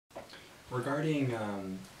Regarding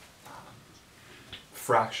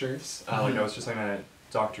fractures, like I was just talking to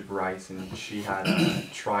Dr. Bryce, and she had a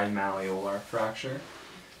trimalleolar fracture,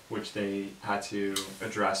 which they had to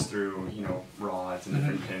address through, you know, rods and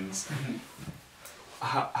different pins.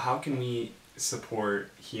 How can we support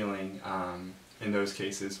healing in those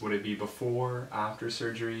cases? Would it be before, after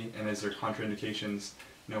surgery, and is there contraindications,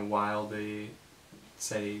 you know, while they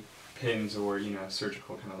say pins or, you know,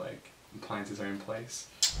 surgical kind of like appliances are in place?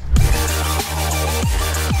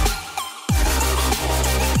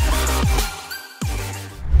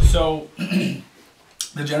 So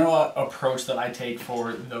the general approach that I take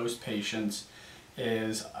for those patients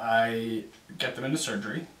is I get them into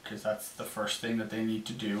surgery, because that's the first thing that they need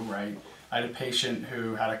to do, right? I had a patient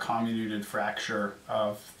who had a comminuted fracture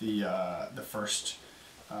of the first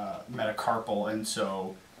metacarpal, and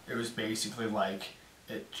so it was basically like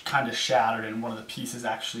it kind of shattered and one of the pieces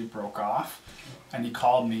actually broke off. And he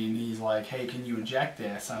called me and he's like, "Hey, can you inject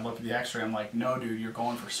this?" And I look at the x-ray, I'm like, "No dude, you're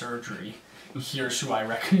going for surgery. Here's who I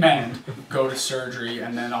recommend. Go to surgery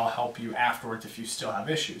and then I'll help you afterwards if you still have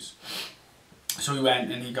issues." So we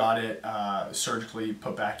went and he got it surgically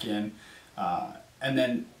put back in, and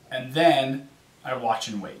then I watch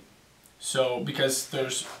and wait. So because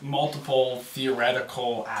there's multiple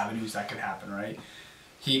theoretical avenues that could happen, right?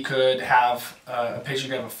 He could have a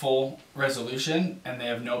patient could have a full resolution and they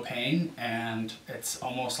have no pain and it's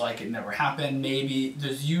almost like it never happened. Maybe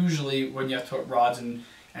there's usually, when you have to put rods and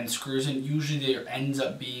screws in, usually there ends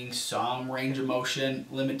up being some range of motion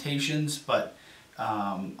limitations, but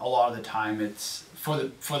a lot of the time it's for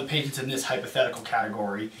the patients in this hypothetical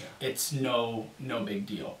category, it's no big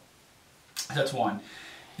deal. That's one.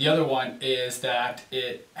 The other one is that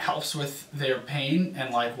it helps with their pain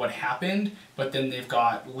and like what happened, but then they've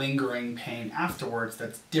got lingering pain afterwards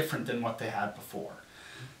that's different than what they had before.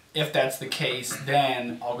 If that's the case,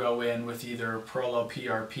 then I'll go in with either Prolo,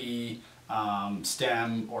 PRP,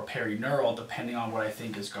 stem, or perineural, depending on what I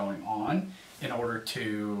think is going on, in order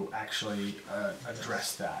to actually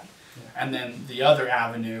address that. And then the other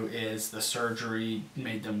avenue is the surgery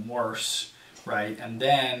made them worse, right? And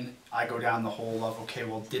then I go down the whole of, okay,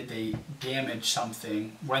 well, did they damage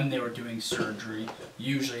something when they were doing surgery?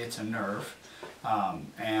 Usually it's a nerve,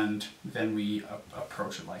 and then we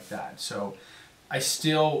approach it like that. So I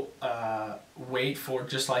still wait for,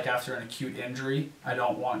 just like after an acute injury, I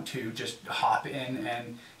don't want to just hop in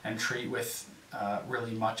and treat with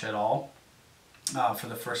really much at all for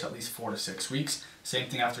the first at least 4 to 6 weeks. Same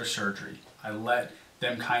thing after surgery. I let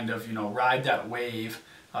them kind of, you know, ride that wave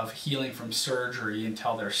of healing from surgery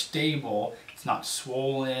until they're stable. It's not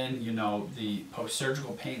swollen, you know, the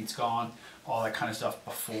post-surgical pain's gone, all that kind of stuff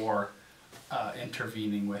before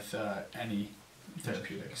intervening with any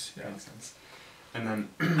therapeutics. Yeah. Makes sense. And then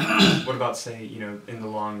what about, say, you know, in the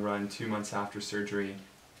long run, 2 months after surgery,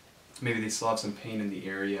 maybe they still have some pain in the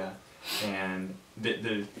area, and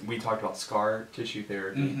we talked about scar tissue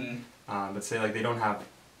therapy, but say like they don't have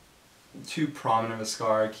too prominent of a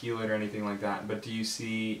scar, keloid or anything like that, but do you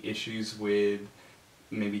see issues with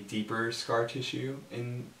maybe deeper scar tissue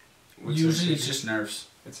in? Usually it's just nerves.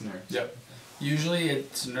 It's nerves. Yep. Usually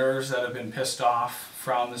it's nerves that have been pissed off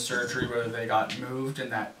from the surgery, whether they got moved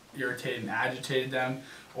and that irritated and agitated them,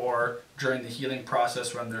 or during the healing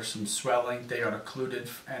process when there's some swelling, they got occluded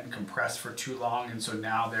and compressed for too long, and so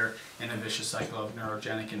now they're in a vicious cycle of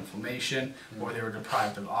neurogenic inflammation, or they were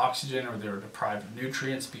deprived of oxygen, or they were deprived of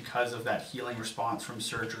nutrients because of that healing response from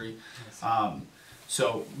surgery.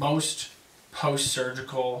 So most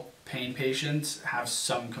post-surgical pain patients have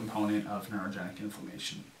some component of neurogenic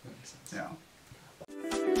inflammation. That makes sense. Yeah.